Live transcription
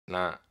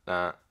nah,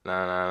 nah,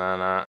 nah, nah, nah,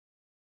 nah.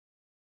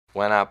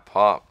 When I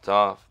popped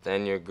off,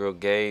 then your girl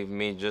gave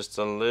me just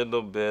a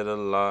little bit of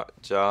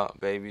lockjaw.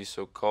 Baby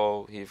so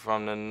cold, he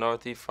from the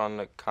north, he from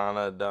the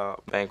Canada.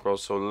 Bankroll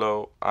so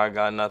low, I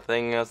got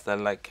nothing else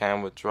than like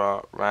can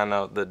withdraw. Ran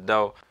out the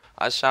door.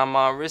 I shot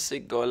my wrist,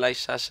 it go like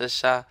sha sha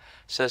sha,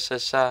 sha sha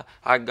sha.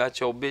 I got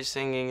your bitch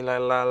singing like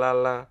la la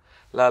la,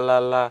 la la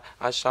la.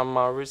 I shot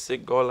my wrist,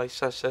 it go like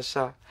sha sha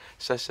sha,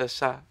 sha sha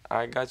sha.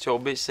 I got your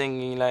bitch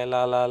singing like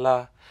la la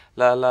la,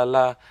 la la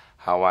la.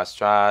 How I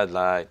stride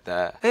like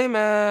that. Hey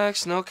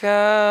Max, no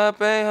cap,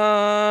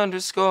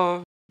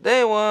 _.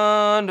 They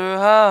wonder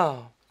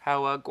how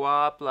I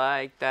guap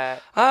like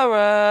that. I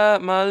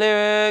rap my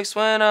lyrics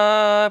when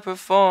I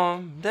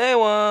perform. They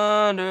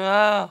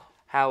wonder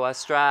how I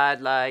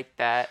stride like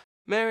that.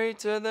 Married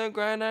to the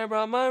grind, I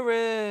brought my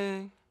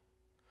ring.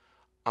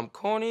 I'm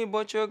corny,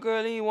 but your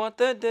girlie want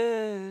the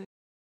dick.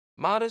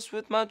 Modest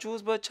with my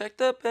jewels, but check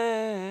the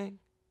bank.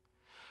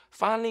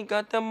 Finally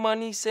got the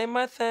money, say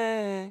my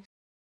thanks.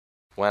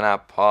 When I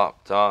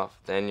popped off,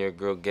 then your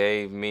girl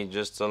gave me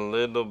just a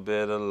little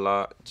bit of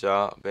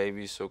lockjaw.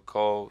 Baby so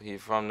cold, he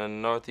from the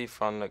north, he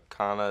from the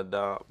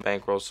Canada.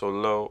 Bankroll so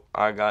low,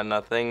 I got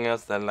nothing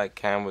else than like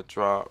can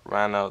withdraw.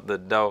 Ran out the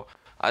door.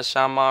 I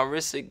shot my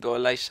wrist, it go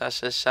like sha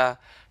sha sha,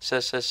 sha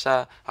sha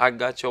sha. I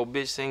got your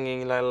bitch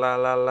singing like la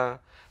la la,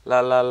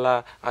 la la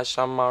la. I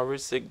shot my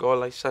wrist, it go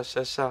like sha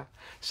sha sha,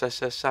 sha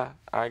sha sha.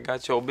 I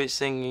got your bitch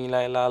singing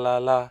like la la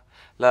la,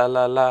 la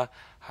la la.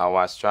 How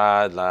I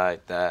stride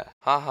like that.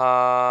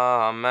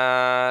 Haha, I'm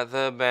at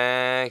the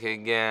bank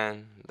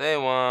again. They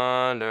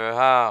wonder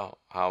how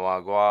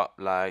I go up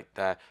like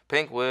that.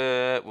 Pink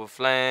whip with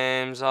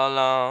flames all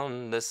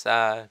on the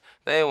side.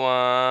 They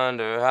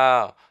wonder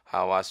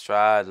how I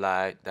stride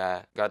like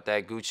that. Got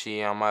that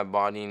Gucci on my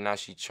body, now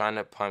she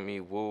tryna pump me,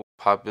 woo.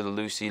 Popular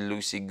Lucy,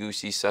 loosey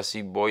goosey,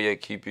 sussy boy, yeah,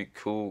 keep it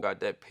cool. Got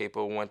that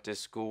paper, went to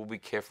school, be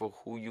careful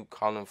who you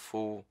callin'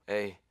 fool.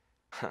 Hey,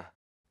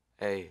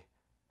 hey.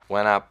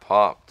 When I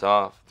popped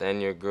off,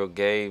 then your girl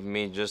gave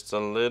me just a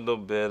little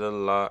bit of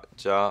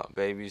lockjaw.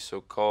 Baby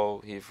so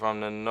cold, he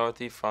from the north,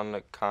 he from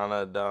the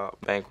Canada.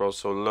 Bankroll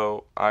so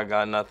low, I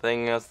got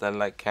nothing else than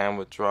like can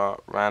withdraw.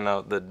 Ran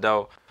out the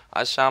door.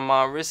 I shot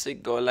my wrist,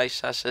 it go like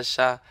sha sha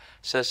sha,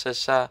 sha sha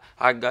sha.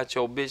 I got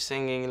your bitch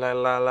singing like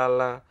la la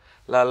la,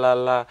 la la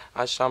la.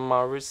 I shot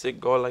my wrist, it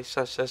go like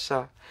sha sha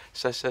sha,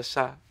 sha sha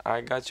sha. I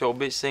got your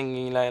bitch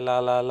singing like la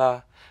la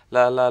la,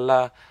 la la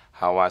la.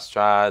 How I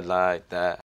stride like that.